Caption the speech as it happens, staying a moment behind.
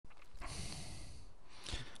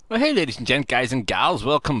Well, hey, ladies and gent, guys and gals,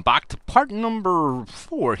 welcome back to part number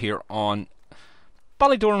 4 here on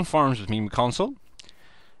Ballydorn Farms with me, McConsole.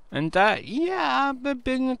 And yeah, I've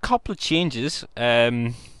been a couple of changes.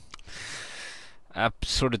 I've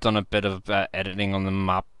sort of done a bit of editing on the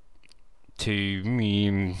map to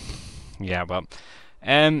me. Yeah, well,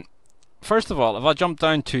 first of all, if I jump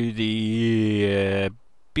down to the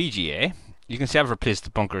BGA, you can see I've replaced the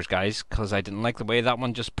bunkers, guys, because I didn't like the way that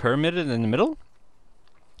one just pyramided in the middle.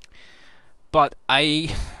 But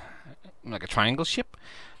like a triangle shape,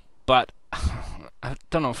 but I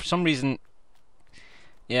don't know, for some reason,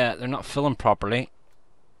 yeah, they're not filling properly,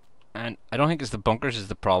 and I don't think it's the bunkers is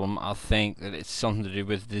the problem. I think that it's something to do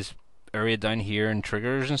with this area down here and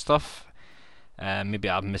triggers and stuff. Maybe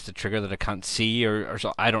I've missed a trigger that I can't see, or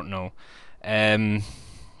so, I don't know.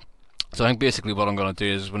 So I think basically what I'm going to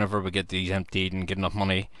do is whenever we get these emptied and get enough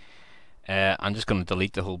money, I'm just going to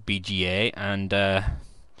delete the whole BGA and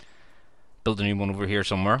build a new one over here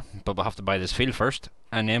somewhere, but we'll have to buy this field first,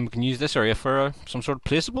 and then we can use this area for some sort of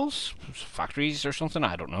placeables, factories or something,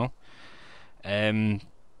 I don't know.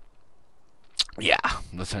 Yeah,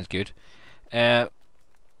 that sounds good.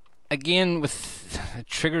 Again, with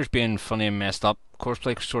triggers being funny and messed up,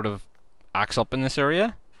 Courseplay sort of acts up in this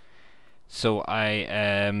area, so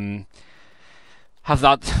I have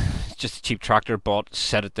that, just a cheap tractor bought,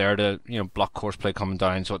 set it there to, you know, block Courseplay coming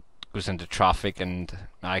down, so it goes into traffic and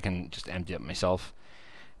I can just empty it myself.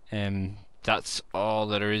 That's all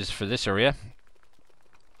there is for this area.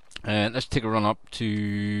 Let's take a run up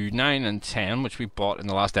to 9 and 10, which we bought in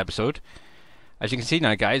the last episode. As you can see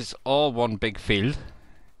now, guys, it's all one big field.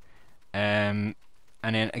 And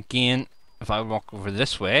then again, if I walk over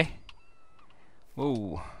this way,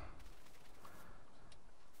 whoa,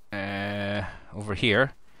 over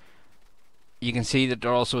here, you can see that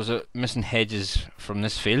there also is missing hedges from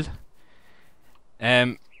this field.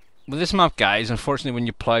 With this map, guys, unfortunately when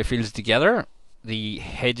you plough fields together, the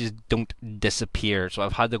hedges don't disappear, so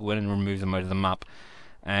I've had to go in and remove them out of the map.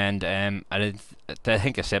 And I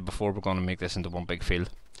think I said before, we're going to make this into one big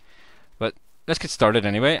field. But let's get started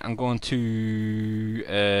anyway. I'm going to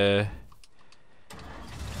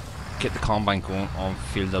get the combine going on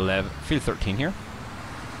field 13 here.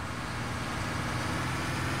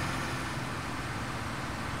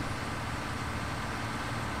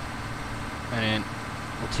 And then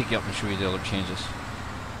we'll take you up and show you the other changes.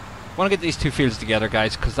 I want to get these two fields together,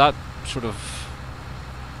 guys, because that sort of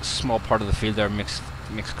small part of the field there makes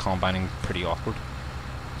combining pretty awkward.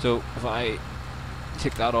 So if I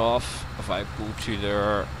take that off, if I go to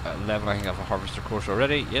their 11, I think I have a harvester course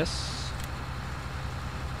already, yes.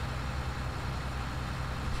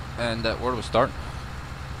 And where do we start?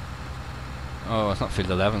 Oh, it's not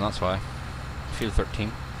field 11, that's why. Field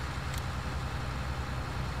 13.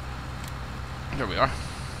 There we are.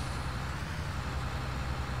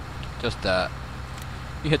 Just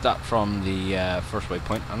you hit that from the first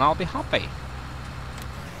waypoint and I'll be happy.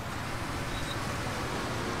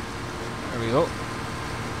 There we go.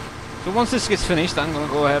 So once this gets finished, I'm going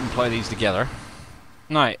to go ahead and plough these together.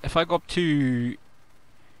 Now, if I go up to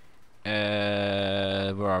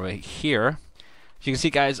where are we? Here. As you can see,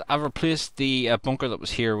 guys, I've replaced the bunker that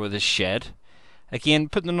was here with this shed. Again,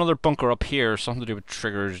 putting another bunker up here, something to do with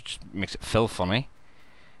triggers, just makes it feel funny.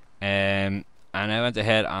 And I went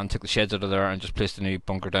ahead and took the sheds out of there and just placed a new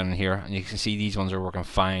bunker down in here. And you can see these ones are working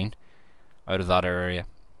fine out of that area.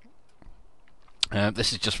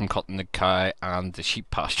 This is just from cutting the cow and the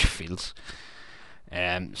sheep pasture fields.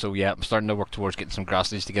 So yeah, I'm starting to work towards getting some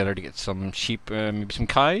grassilage together to get some sheep, maybe some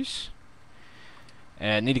cows.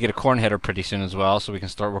 Need to get a corn header pretty soon as well, so we can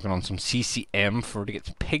start working on some CCM to get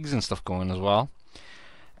some pigs and stuff going as well.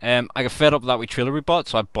 I got fed up with that wee trailer we bought,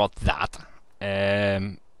 so I bought that.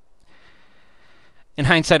 In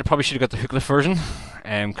hindsight, I probably should have got the hook lift version,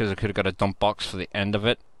 because I could have got a dump box for the end of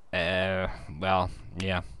it. Well,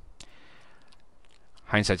 yeah.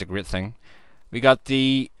 Hindsight's a great thing. We got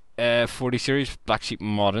the 40 series Black Sheep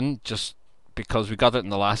Modern, just because we got it in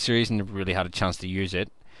the last series and never really had a chance to use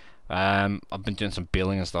it. I've been doing some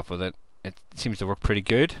baling and stuff with it. It seems to work pretty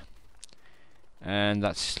good. And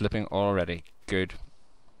that's slipping already. Good.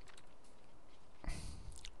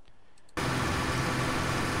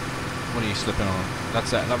 What are you slipping on?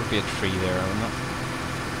 That's that would be a tree there, wouldn't it?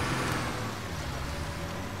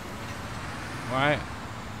 Why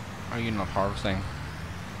are you not harvesting?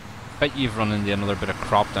 Bet you've run into another bit of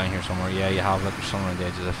crop down here somewhere. Yeah, you have. Look, there's some around the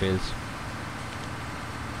edge of the fields.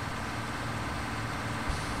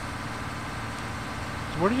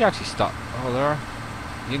 Where did you actually stop? Oh, there.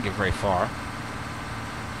 You didn't get very far.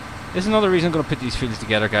 This is another reason I'm going to put these fields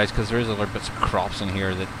together, guys, because there is other bits of crops in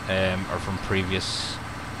here that are from previous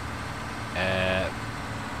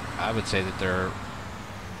I would say that they're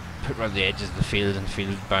put around the edges of the field, and the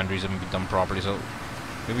field boundaries haven't been done properly, so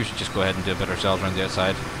maybe we should just go ahead and do a bit ourselves around the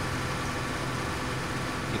outside.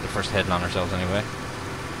 Get the first headland ourselves anyway.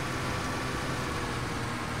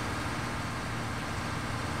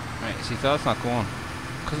 Right, see, that's not going,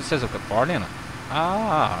 because it says I've got barley in it.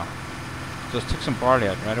 Ah, so let's took some barley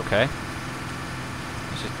out, right, okay.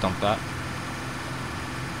 Let's just dump that.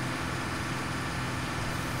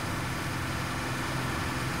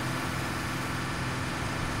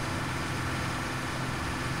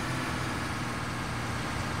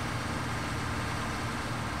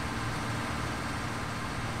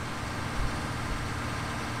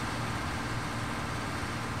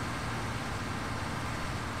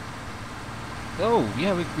 Oh,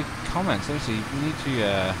 yeah, we comments. Let me see. We need to,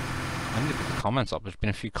 I need to put the comments up. There's been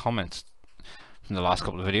a few comments from the last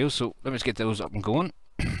couple of videos, so let me just get those up and going.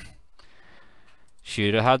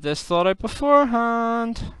 Should have had this thought out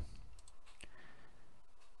beforehand.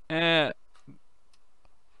 Okay,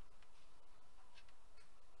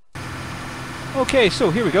 so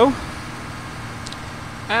here we go.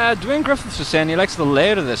 Dwayne Griffiths was saying he likes the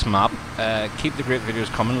layout of this map. Keep the great videos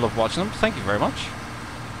coming. Love watching them. Thank you very much.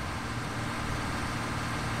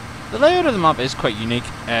 The layout of the map is quite unique.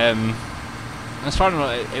 As far as I know,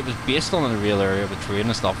 it was based on the real area with terrain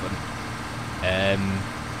and stuff. And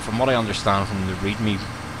from what I understand from the README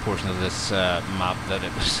portion of this map, that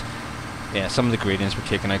it was, yeah, some of the gradients were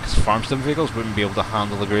taken out because farm sim vehicles wouldn't be able to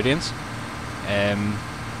handle the gradients.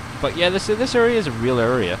 But yeah, this area is a real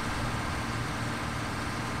area.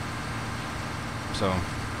 So,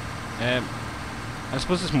 I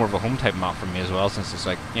suppose it's more of a home type map for me as well, since it's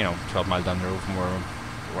like, you know, 12 miles down the road from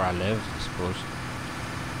where I live, I suppose.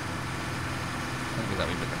 Let me get that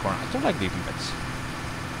wee bit in the corner. I don't like leaving bits.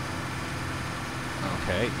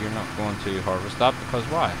 Okay, you're not going to harvest that, because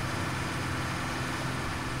why?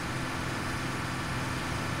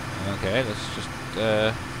 Okay, let's just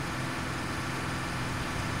there's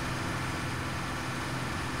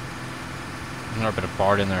another bit of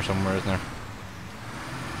barley in there somewhere, isn't there?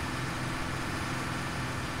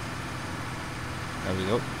 There we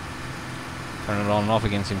go. Turn it on and off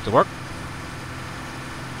again seems to work.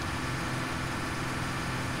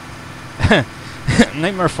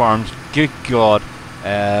 Nightmare Farms, good God.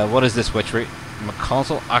 What is this witchery?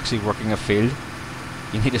 McConsole actually working a field.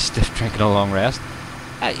 You need a stiff drink and a long rest.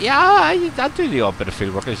 Yeah, I do the odd bit of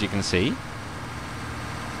field work, as you can see.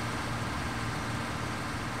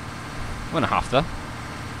 I'm gonna have to.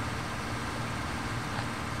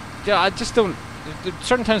 Yeah, I just don't.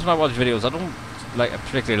 Certain times when I watch videos, I don't like. I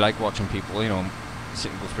particularly like watching people, you know,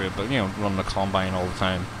 sit and go through it, but you know, run the combine all the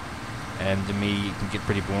time. And to me, it can get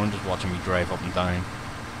pretty boring just watching me drive up and down.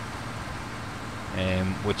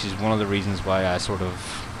 Which is one of the reasons why I sort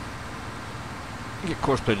of get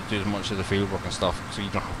courseplay to do as much of the field work and stuff, so you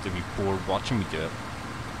don't have to be bored watching me do it.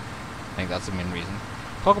 I think that's the main reason.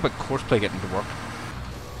 Talk about courseplay getting to work.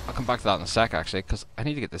 I'll come back to that in a sec, actually, because I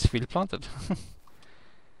need to get this field planted.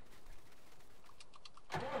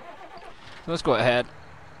 Let's go ahead.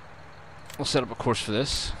 We'll set up a course for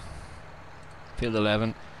this. Field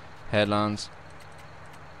 11, headlands.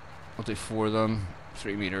 We'll do 4 of them.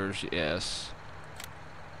 3 meters, yes.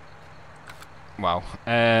 Wow.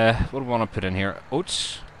 What do we want to put in here?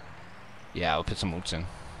 Oats? Yeah, I'll put some oats in.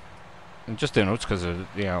 I'm just doing oats because,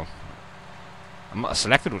 you know, I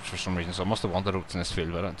selected oats for some reason, so I must have wanted oats in this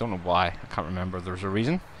field, but I don't know why. I can't remember if there's a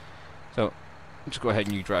reason. So, just go ahead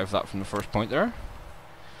and you drive that from the first point there.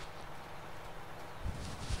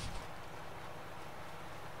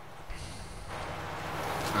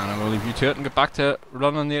 And I'm going to leave you to it and get back to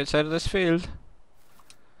running on the outside of this field.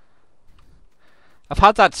 I've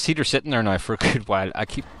had that cedar sitting there now for a good while. I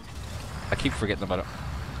keep forgetting about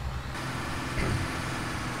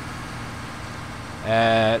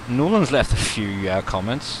it. Nolan's left a few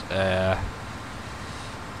comments. We'll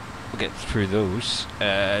get through those.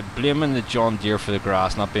 Blaming the John Deere for the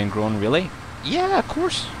grass not being grown, really? Yeah, of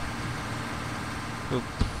course. Well,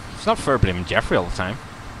 it's not fair blaming Jeffrey all the time.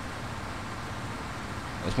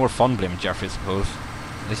 It's more fun blaming Jeffrey, I suppose.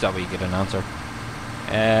 At least that way you get an answer.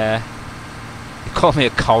 You called me a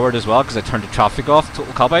coward as well because I turned the traffic off.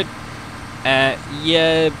 Total cop-out.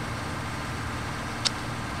 Yeah.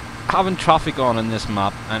 Having traffic on in this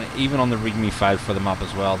map, and even on the readme file for the map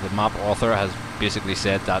as well, the map author has basically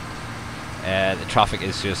said that the traffic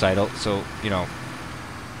is suicidal. So, you know,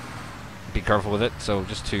 be careful with it. So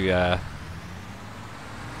just to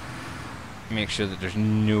make sure that there's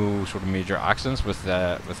no sort of major accidents with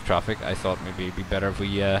traffic, I thought maybe it'd be better if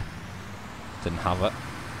we didn't have it.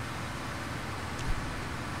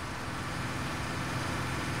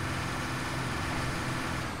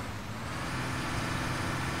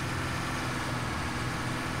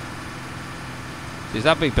 Is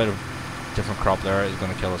that big bit of different crop there is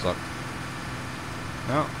going to kill us up?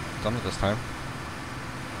 No, done it this time.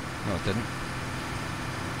 No, it didn't.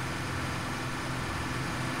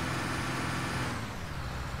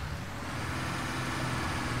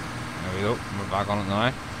 There we go, we're back on it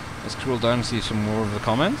now. Let's scroll down and see some more of the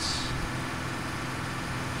comments.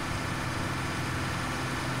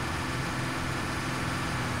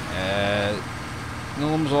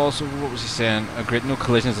 Nolan was also, what was he saying? A great no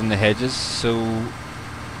collisions on the hedges, so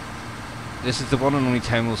this is the one and only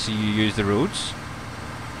time we'll see you use the roads.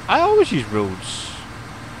 I always use roads.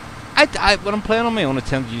 When I'm playing on my own, I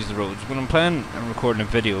tend to use the roads. When I'm playing and recording a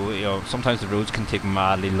video, you know, sometimes the roads can take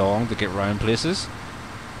madly long to get around places.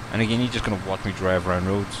 And again, you're just gonna watch me drive around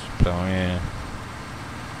roads. So yeah.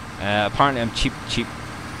 Apparently, I'm cheap.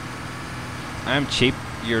 I'm cheap.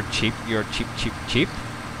 You're cheap. You're cheap.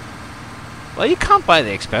 Well, you can't buy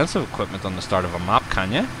the expensive equipment on the start of a map,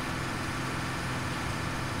 can you?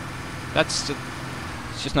 It's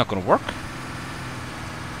just not going to work.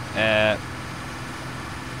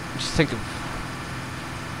 Just think of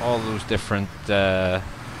all those different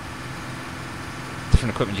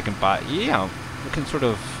equipment you can buy. Yeah, we can sort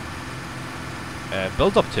of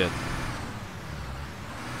build up to it.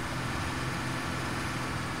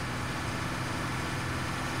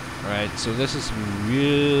 Right, so this is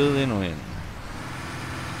really annoying.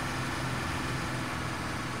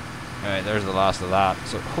 Alright, there's the last of that.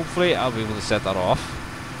 So hopefully I'll be able to set that off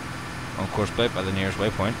on course plate by the nearest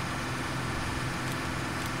waypoint.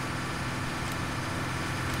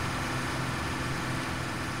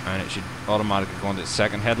 And it should automatically go into its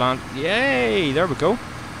second headland. Yay! There we go.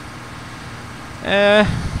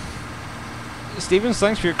 Stevens,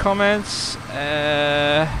 thanks for your comments.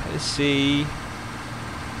 Let's see.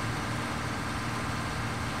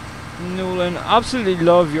 Nolan, absolutely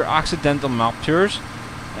love your accidental map tours.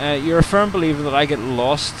 You're a firm believer that I get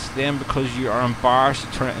lost then because you are embarrassed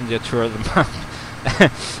to turn it into a tour of the map.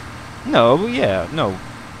 No, yeah, no.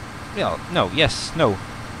 Yeah, no, yes, no.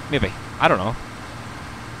 Maybe. I don't know.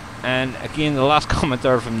 And again, the last comment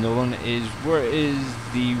there from Nolan is, where is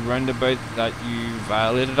the roundabout that you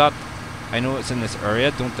violated at? I know it's in this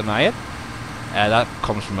area, don't deny it. That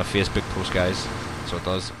comes from a Facebook post, guys. So it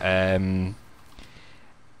does.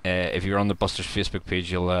 If you're on the Busters Facebook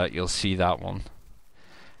page, you'll see that one.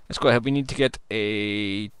 Let's go ahead. We need to get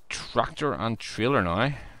a tractor and trailer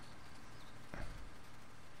now.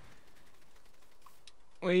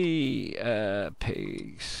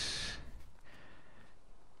 Pigs.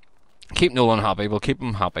 Keep Nolan happy. We'll keep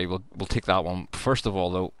him happy. We'll take that one. First of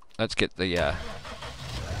all, though, let's get the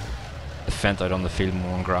fent out on the field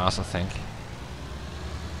more on grass, I think,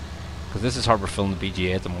 because this is how we're filling the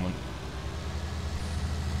BGA at the moment.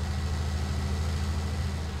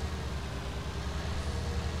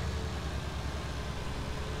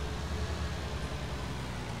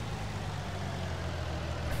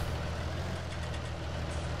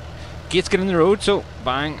 Gates get in the road, so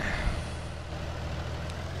bang.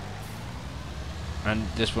 And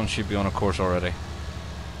this one should be on a course already.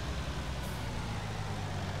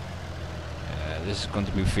 This is going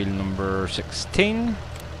to be field number 16.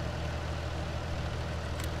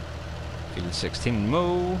 Field 16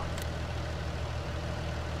 Mo.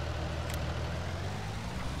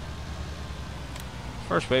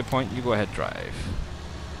 First waypoint, you go ahead, drive.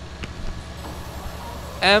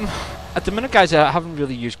 At the minute, guys, I haven't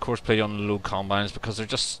really used course plate on the low combines because they're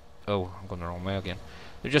just... Oh, I'm going the wrong way again.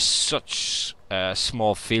 They're just such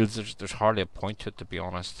small fields, there's hardly a point to it, to be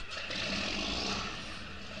honest.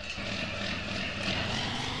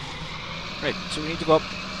 Right, so we need to go up.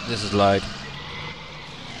 This is loud.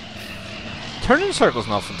 Turning circle's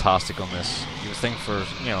not fantastic on this. You would think for,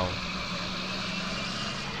 you know,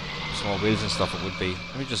 small wheels and stuff it would be.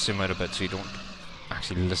 Let me just zoom out a bit so you don't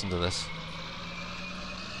actually listen to this.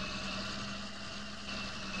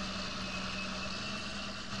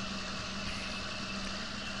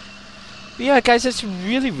 But yeah, guys, it's a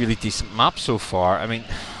really, really decent map so far. I mean,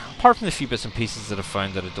 apart from the few bits and pieces that I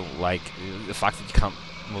found that I don't like, the fact that you can't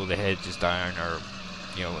mow the hedges down or,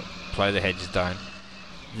 you know, plough the hedges down,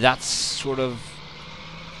 that's sort of...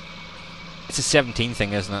 It's a 17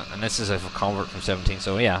 thing, isn't it? And this is a convert from 17,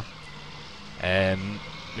 so yeah.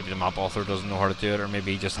 Maybe the map author doesn't know how to do it, or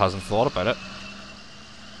maybe he just hasn't thought about it.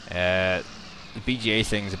 The BGA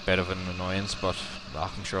thing's a bit of an annoyance, but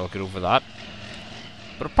I'm sure I'll get over that.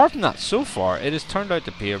 But apart from that, so far, it has turned out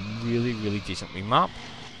to be a really, really decent wee map.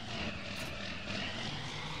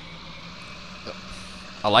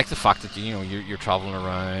 I like the fact that, you know, you're travelling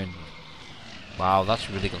around. Wow, that's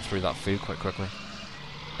really gone through that field quite quickly.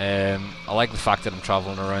 I like the fact that I'm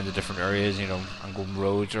travelling around the different areas, you know, and going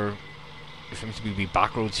roads or there seems to be wee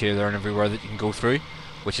back roads here, there, and everywhere that you can go through,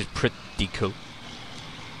 which is pretty cool.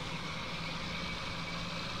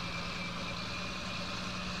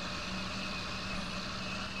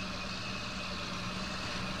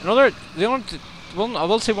 I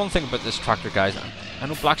will say one thing about this tractor, guys. I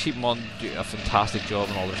know Black Sheep Mod do a fantastic job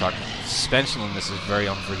on all the tractors. The suspension on this is very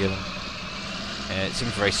unforgiving. It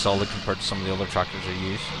seems very solid compared to some of the other tractors I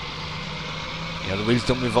use. Yeah, the wheels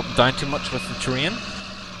don't move up and down too much with the terrain.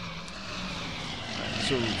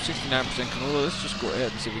 So 69% canola. Let's just go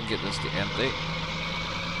ahead and see if we can get this to empty.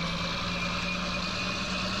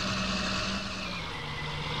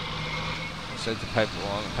 Inside the pipe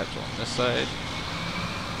along, the pipe's on this side.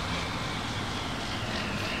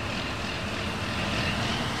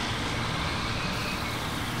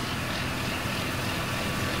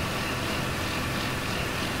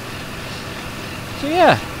 So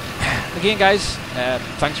yeah, again guys,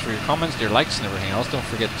 thanks for your comments, your likes and everything else. Don't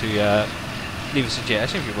forget to leave a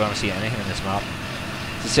suggestion if you want to see anything in this map.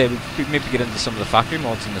 As I say, we could maybe get into some of the factory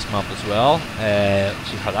mods in this map as well,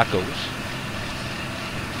 see how that goes.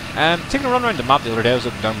 Taking a run around the map the other day, I was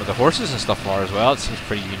looking down where the horses and stuff are as well. It seems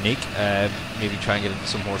pretty unique. Maybe try and get into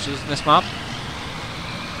some horses in this map.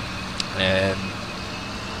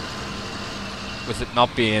 With it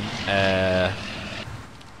not being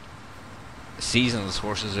seasons,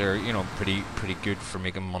 horses are, you know, pretty good for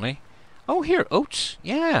making money. Oh, here, oats.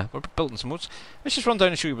 Yeah, we're building some oats. Let's just run down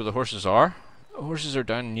and show you where the horses are. The horses are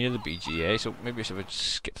down near the BGA, so maybe I should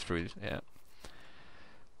skip through. Yeah,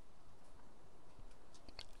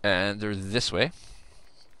 and they're this way,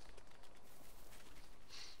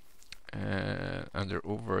 and they're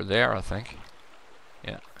over there, I think.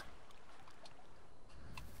 Yeah.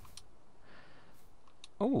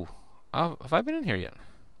 Oh, have I been in here yet?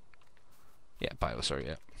 Yeah, Biosaur,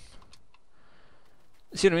 yeah.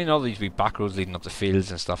 See what I mean? All these wee back roads leading up to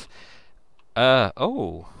fields and stuff.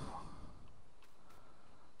 Oh.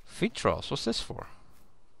 Feed troughs, what's this for?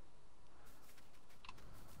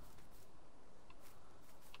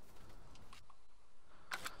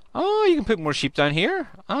 Oh, you can put more sheep down here?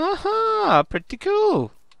 Aha, pretty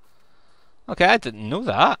cool. Okay, I didn't know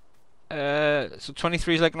that. So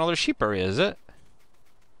 23 is like another sheep area, is it?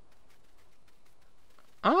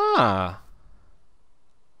 Ah.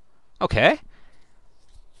 Okay.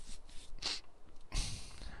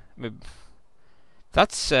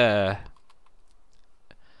 That's something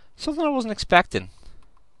I wasn't expecting.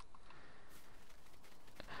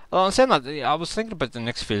 Well, I'm saying that, I was thinking about the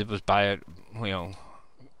next field was by, you know,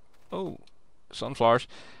 oh, sunflowers.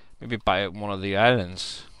 Maybe by one of the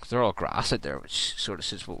islands, because they're all grass out there, which sort of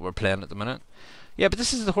suits what we're playing at the minute. Yeah, but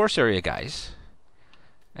this is the horse area, guys.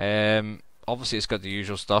 Obviously it's got the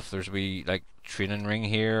usual stuff. There's a wee like training ring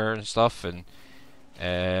here and stuff, and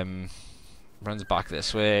runs back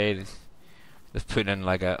this way. They've put in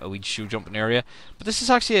like a wee shoe jumping area, but this is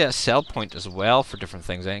actually a sell point as well for different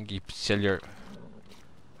things. I think you sell your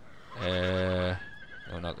no,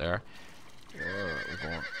 not there. We're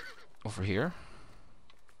going over here.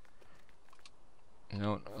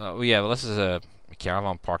 No, oh yeah, well this is a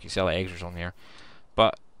caravan park. You sell eggs or something here,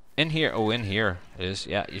 but in here, oh, in here it is.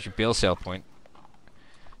 Yeah, you should build sell point.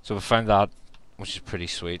 So we found that, which is pretty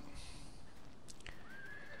sweet.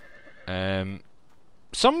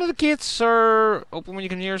 Some of the gates are open when you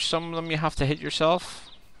can hear. Some of them you have to hit yourself.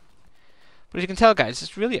 But as you can tell, guys,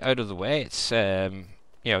 it's really out of the way. It's you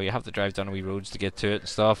know, you have to drive down wee roads to get to it and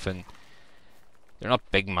stuff, and they're not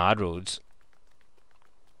big mad roads.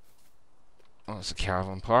 Oh, it's a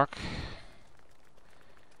caravan park.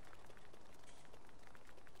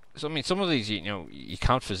 So I mean, some of these, you know, you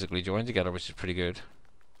can't physically join together, which is pretty good.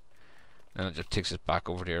 And it just takes us back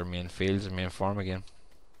over to our main fields and main farm again.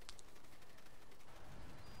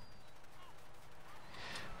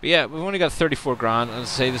 But yeah, we've only got 34 grand, and as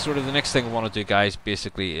I say, the sort of the next thing I want to do, guys,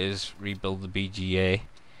 basically is rebuild the BGA.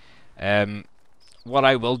 What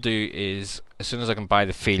I will do is, as soon as I can buy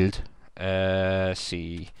the field,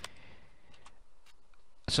 see,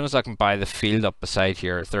 as soon as I can buy the field up beside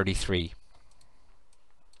here, 33.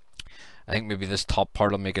 I think maybe this top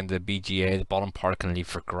part will make into BGA. The bottom part can leave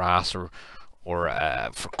for grass or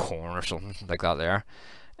for corn or something like that there.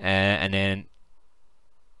 And then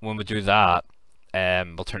when we do that,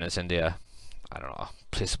 we'll turn this into a, I don't know,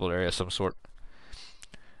 placeable area of some sort.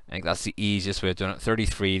 I think that's the easiest way of doing it.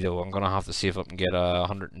 33 though, I'm gonna have to see if I can get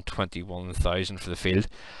 121,000 for the field.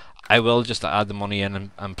 I will just add the money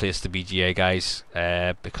in and place the BGA, guys,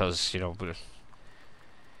 because, you know,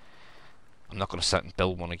 I'm not gonna sit and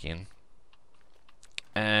build one again.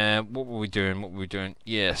 What were we doing?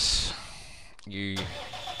 Yes, you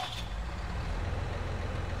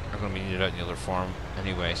are going to be needed out in the other farm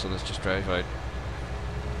anyway, so let's just drive out.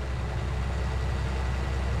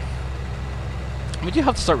 We do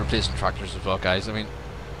have to start replacing tractors as well, guys. I mean,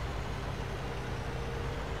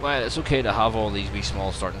 well, it's okay to have all these wee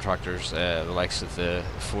small starting tractors, the likes of the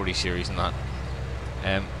 40 series and that.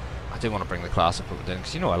 I do want to bring the class equipment in,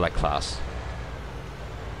 because you know I like class.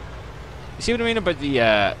 You see what I mean about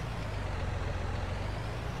the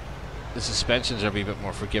suspensions are a wee bit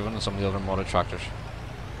more forgiving than some of the other modded tractors.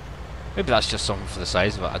 Maybe that's just something for the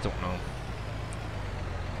size of it, I don't know.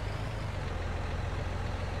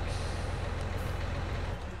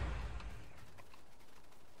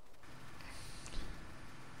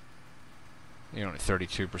 You're only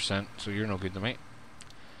 32%, so you're no good to me.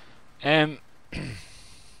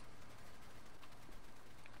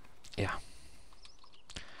 Yeah.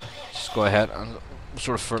 Just go ahead and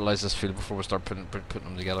sort of fertilize this field before we start putting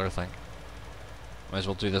them together, I think. Might as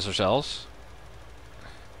well do this ourselves.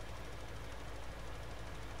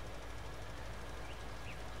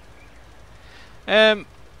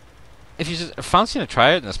 If you are fancying to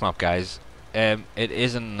try out in this map, guys, it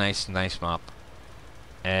is a nice map.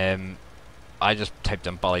 I just typed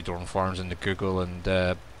in Ballydorn Farms into Google and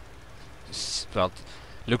well,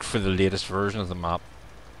 looked for the latest version of the map.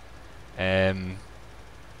 And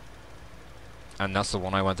that's the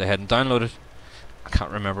one I went ahead and downloaded. I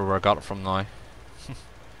can't remember where I got it from now.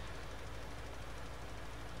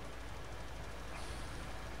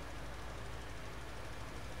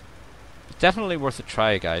 Definitely worth a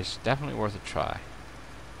try, guys. Definitely worth a try.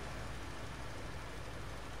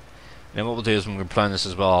 Then what we'll do is when we're ploughing this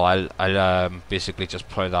as well, I'll basically just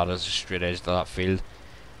plough that as a straight edge to that field.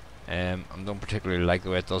 I don't particularly like the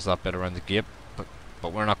way it does that bit around the gate,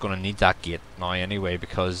 but we're not going to need that gate now anyway,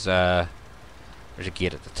 because there's a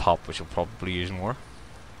gate at the top which we'll probably use more.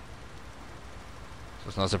 So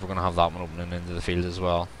it's not as if we're going to have that one opening into the field as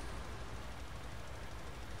well.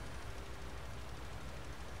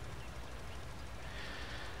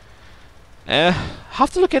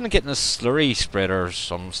 Have to look into getting a slurry spreader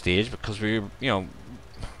some stage, because we're going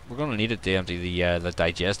to need it to empty the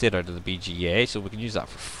digestate out of the BGA, so we can use that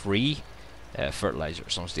for free fertilizer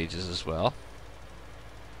at some stages as well.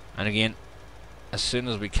 And again, as soon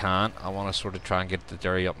as we can, I want to sort of try and get the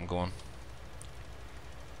dairy up and going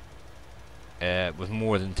with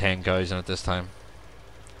more than 10 cows in it this time,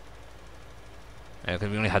 because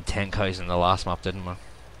we only had 10 cows in the last map, didn't we? I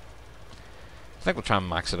think we'll try and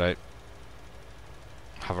max it out.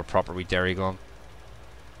 Have a proper wee dairy going.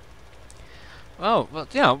 Oh, well,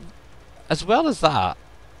 you know, as well as that,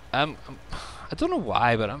 I don't know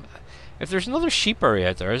why, but if there's another sheep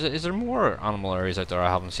area out there, is there more animal areas out there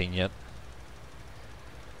I haven't seen yet?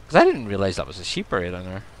 Because I didn't realise that was a sheep area down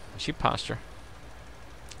there, a sheep pasture.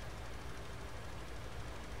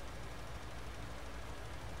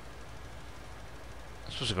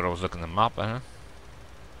 I suppose I was looking at the map, huh?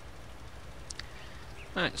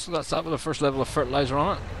 Alright, so that's that with the first level of fertilizer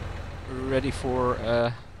on it. Ready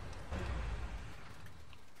for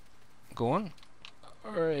going.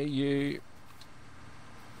 Alright, you're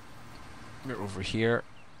over here.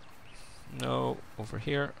 No, over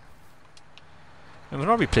here. And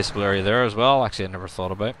there's a replaceable area there as well, actually I never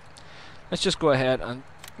thought about. Let's just go ahead and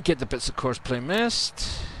get the bits of courseplay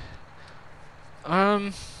missed.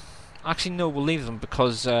 Actually no, we'll leave them,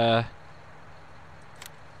 because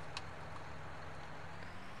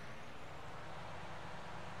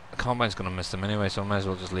Combine's going to miss them anyway, so I might as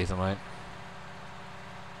well just leave them out.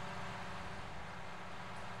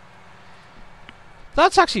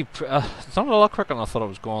 That's actually it's not a lot quicker than I thought it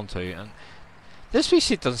was going to, and this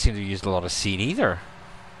PC doesn't seem to use a lot of seed either.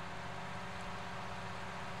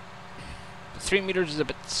 3 meters is a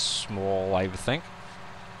bit small, I would think.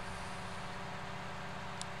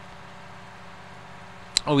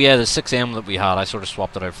 Oh yeah, the 6M that we had, I sort of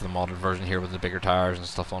swapped it out for the modded version here with the bigger tires and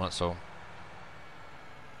stuff on it, so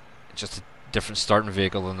just a different starting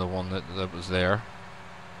vehicle than the one that was there.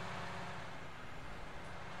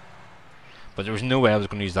 But there was no way I was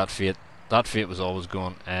going to use that Fate. That Fate was always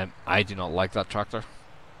going. I do not like that tractor.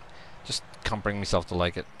 Just can't bring myself to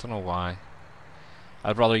like it. Don't know why.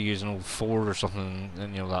 I'd rather use an old Ford or something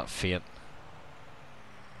than, you know, that Fate.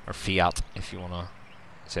 Or Fiat, if you want to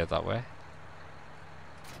say it that way.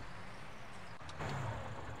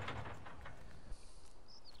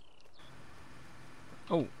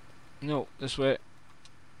 Oh. No, this way.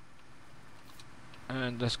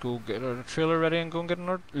 And let's go get our trailer ready and go and get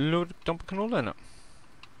another load of dump canola in it.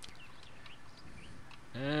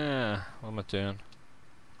 Yeah, what am I doing?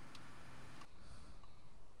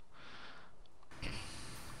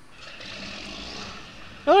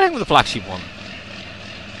 The other thing with the black sheep one,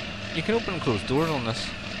 you can open and close doors on this.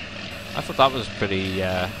 I thought that was pretty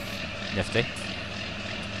nifty.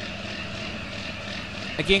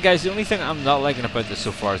 Again, guys, the only thing I'm not liking about this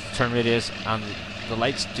so far is the turn radius, and the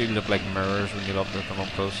lights do look like mirrors when you look at them up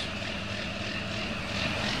close.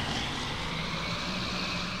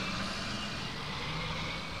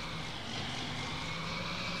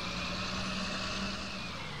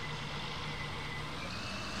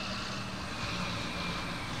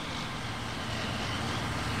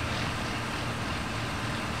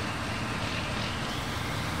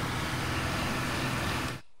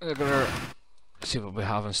 We're gonna see what we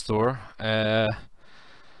have in store.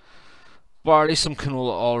 Barley, some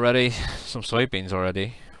canola already, some soybeans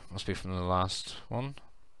already. Must be from the last one.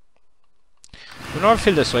 We normally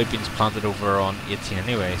feel the soybeans planted over on 18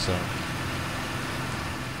 anyway, so.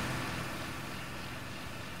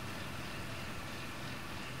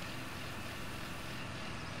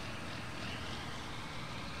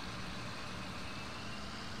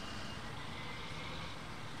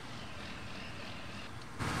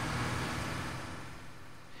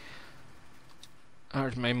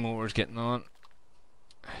 How's my motors getting on?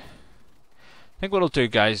 I think what I'll do,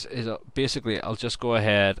 guys, is basically I'll just go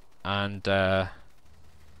ahead and you're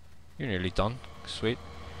nearly done. Sweet.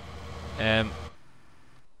 I've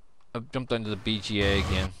jumped down to the BGA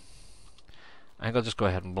again. I think I'll just go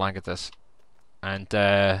ahead and blanket this, and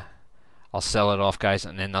I'll sell it off, guys,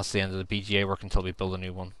 and then that's the end of the BGA work until we build a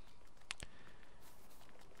new one.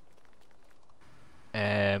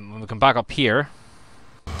 When we come back up here,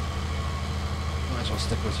 might as well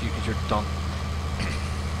stick with you because you're done.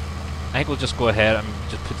 I think we'll just go ahead and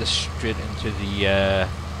just put this straight into the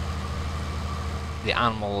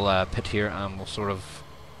animal pit here, and we'll sort of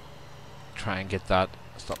try and get that.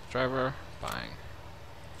 Stop the driver, bang.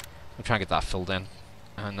 We'll try and get that filled in,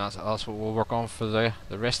 and that's what we'll work on for the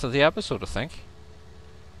rest of the episode, I think.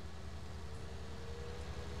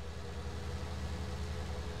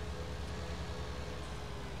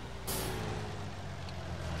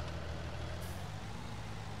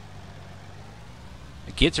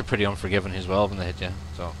 The gates are pretty unforgiving as well when they hit you,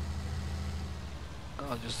 so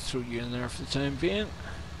I'll just throw you in there for the time being.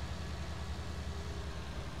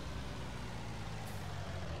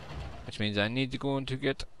 Which means I need to go in to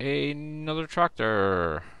get another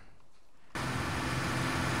tractor.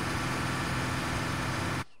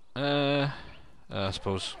 I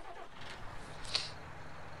suppose.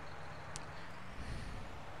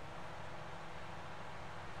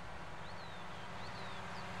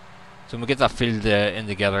 So when we get that field in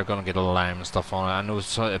together, gonna get a lime and stuff on it. I know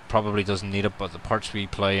it probably doesn't need it, but the parts we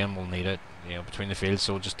play in will need it, you know, between the fields.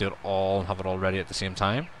 So we'll just do it all and have it all ready at the same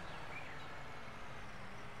time.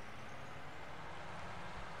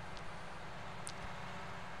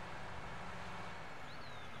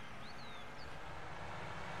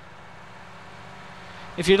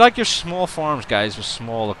 If you like your small farms, guys, with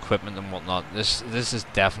small equipment and whatnot, this is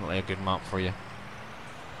definitely a good map for you.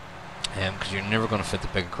 Because you're never going to fit the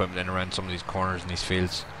big equipment in around some of these corners in these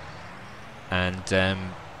fields, and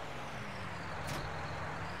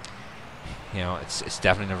you know, it's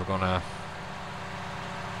definitely never going to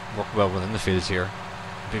work well within the fields here.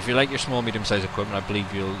 But if you like your small, medium-sized equipment, I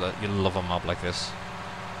believe you'll love a map like this.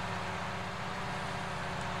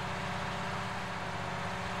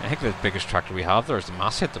 I think the biggest tractor we have there is the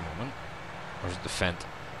Massey at the moment, or is it the Fent?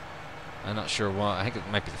 I'm not sure what. I think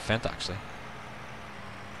it might be the Fent actually.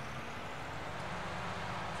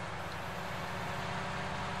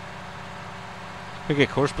 We get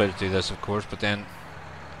Courseplay to do this, of course, but then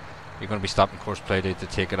you're going to be stopping Courseplay to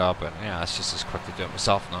take it up, and yeah, it's just as quick to do it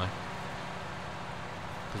myself now.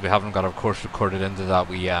 Because we haven't got our course recorded into that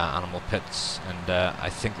wee animal pits, and I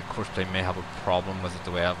think the Courseplay may have a problem with it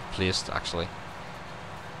the way I've placed actually.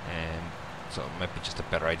 So it might be just a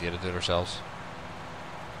better idea to do it ourselves.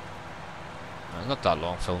 Not that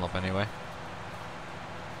long filling up anyway.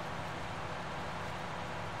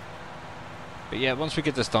 But yeah, once we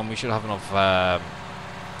get this done, we should have enough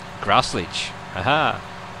grassilage. Haha!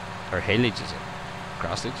 Or haylage, is it?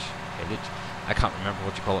 Grassilage? Haylage? I can't remember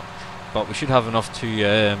what you call it. But we should have enough to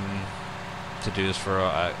do this for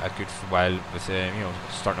a good while with you know,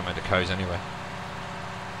 a certain amount of cows anyway.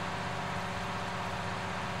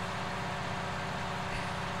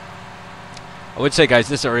 I would say, guys,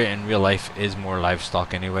 this area in real life is more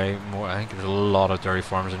livestock anyway. I think there's a lot of dairy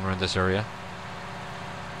farms in around this area.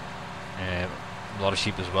 A lot of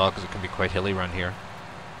sheep as well, because it can be quite hilly around here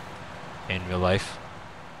in real life.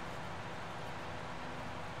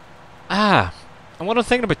 And what I'm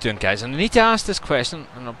thinking about doing, guys, and I need to ask this question,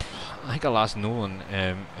 and I think I'll ask Nolan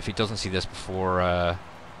if he doesn't see this before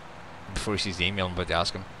he sees the email I'm about to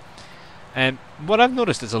ask him. What I've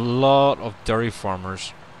noticed is a lot of dairy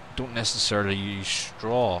farmers don't necessarily use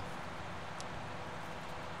straw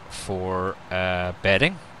for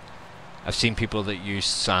bedding. I've seen people that use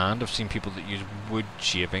sand, I've seen people that use wood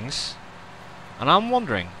shavings, and I'm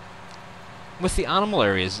wondering, with the animal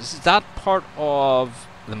areas, is that part of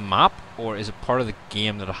the map, or is it part of the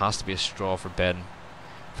game that it has to be a straw for bedding?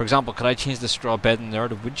 For example, could I change the straw bedding there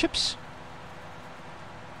to wood chips?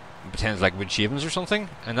 And pretend it's like wood shavings or something,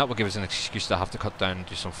 and that will give us an excuse to have to cut down and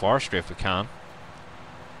do some forestry if we can.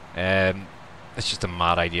 It's just a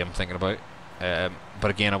mad idea I'm thinking about.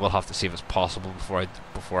 But again, I will have to see if it's possible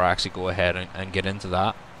before I actually go ahead and get into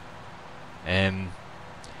that.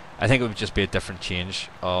 I think it would just be a different change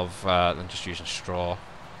of than just using straw.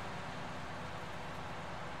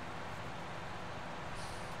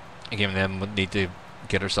 Again, then we'd need to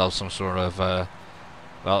get ourselves some sort of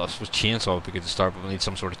well, I suppose chainsaw would be good to start, but we need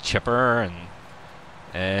some sort of chipper,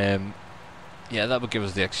 and yeah, that would give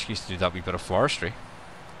us the excuse to do that wee bit of forestry,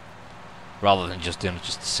 rather than just doing it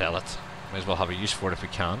just to sell it. Might as well have a use for it if we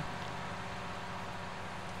can.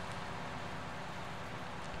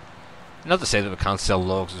 Not to say that we can't sell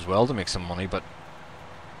logs as well to make some money, but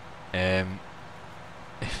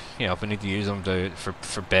you know, if we need to use them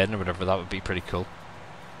for bedding or whatever, that would be pretty cool.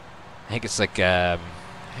 I think it's like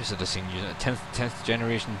who's it I've seen using it? 10th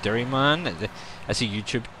generation dairyman. That's a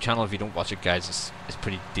YouTube channel. If you don't watch it, guys, it's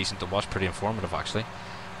pretty decent to watch, pretty informative actually.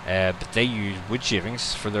 But they use wood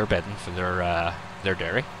shavings for their bedding, for their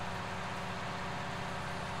dairy.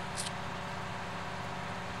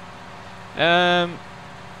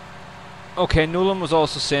 Okay, Nolan was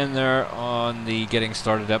also saying there on the Getting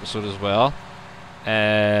Started episode as well.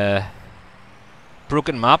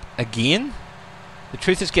 Broken map again. The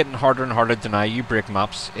truth is getting harder and harder to deny. You break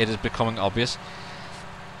maps, it is becoming obvious.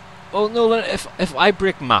 Well, Nolan, if I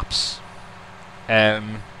break maps,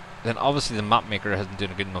 then obviously the map maker hasn't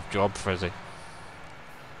done a good enough job for us.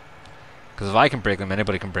 Because if I can break them,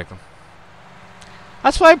 anybody can break them.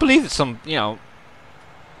 That's why I believe that some, you know,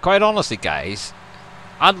 quite honestly, guys,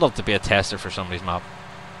 I'd love to be a tester for somebody's map.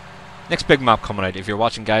 Next big map coming out, if you're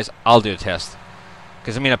watching, guys, I'll do a test.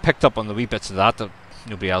 Because, I mean, I picked up on the wee bits of that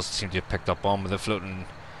nobody else seemed to have picked up on, with it floating.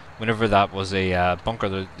 Whenever that was a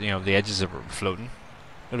bunker, you know, the edges of it were floating.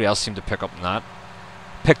 Nobody else seemed to pick up on that.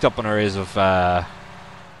 Picked up on areas of the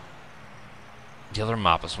other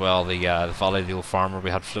map as well, the Valley of the Old Farmer. We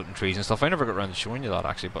had floating trees and stuff. I never got around to showing you that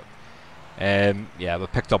actually, but yeah, we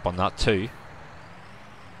picked up on that too.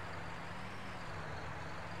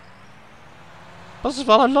 Plus as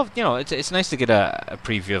well, I love, you know, it's nice to get a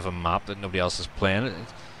preview of a map that nobody else is playing.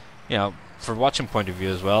 You know, for watching point of view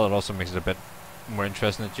as well, it also makes it a bit more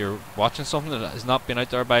interesting that you're watching something that has not been out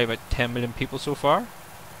there by about 10 million people so far.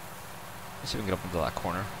 Let's see if we can get up into that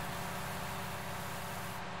corner.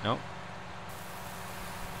 No.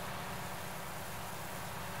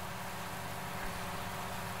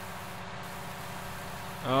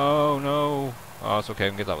 Oh no. Oh, it's okay, we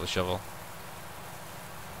can get that with a shovel.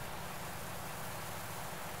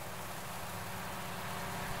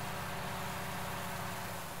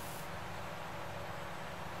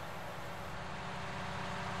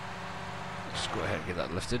 Go ahead and get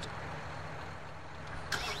that lifted.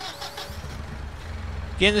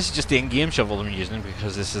 Again, this is just the in-game shovel I'm using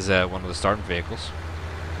because this is one of the starting vehicles.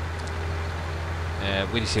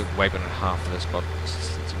 We need to see wiping in half of this, but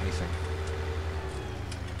it's the only thing.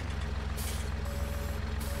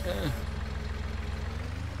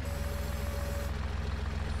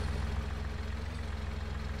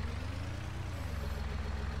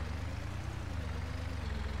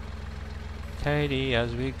 Tidy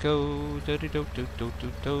as we go. Do do do do do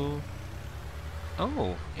do do.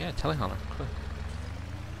 Oh, yeah, telehandler. Cool.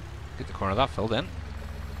 Get the corner of that filled in.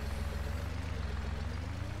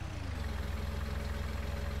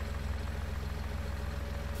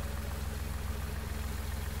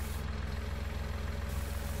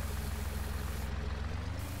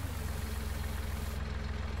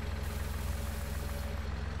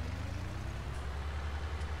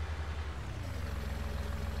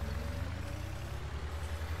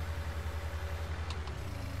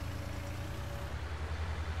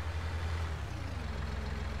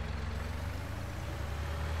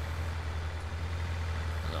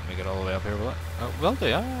 Get all the way up here with it. Oh, well do,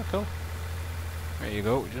 yeah, cool. There you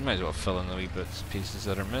go. You might as well fill in the wee bits and pieces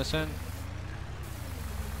that are missing.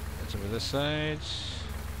 It's over this side.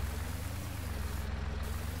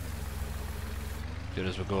 Do it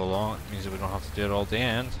as we go along. It means that we don't have to do it all at the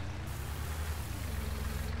end.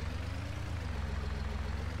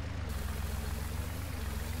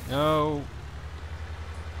 No.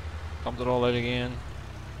 Dumped it all out again.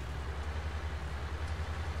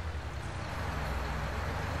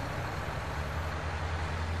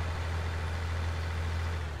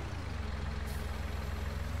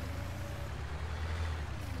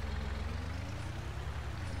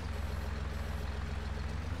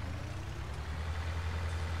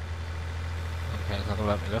 not going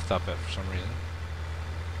to let me lift that bit for some reason.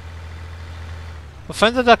 I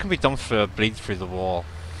found that can be done through a bleed through the wall.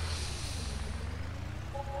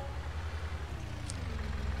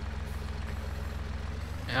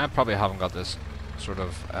 Yeah, I probably haven't got this sort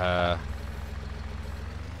of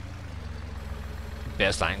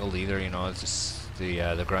best angle either, you know. It's just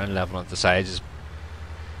the ground level at the sides is,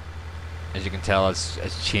 as you can tell,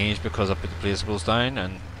 it's changed because I put the placeables down,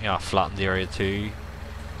 and yeah, I flattened the area too,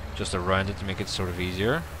 just around it to make it sort of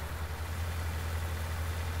easier.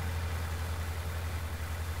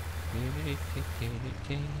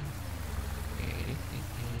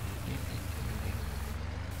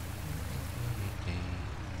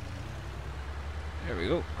 There we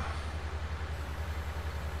go.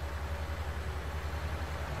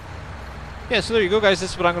 Yeah, so there you go, guys.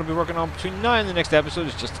 This is what I'm going to be working on between now and the next episode.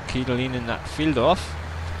 Is just key to leaning that field off.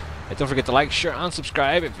 Don't forget to like, share, and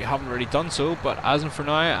subscribe if you haven't already done so. But as in for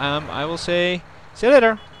now, I will say, see you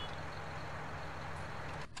later.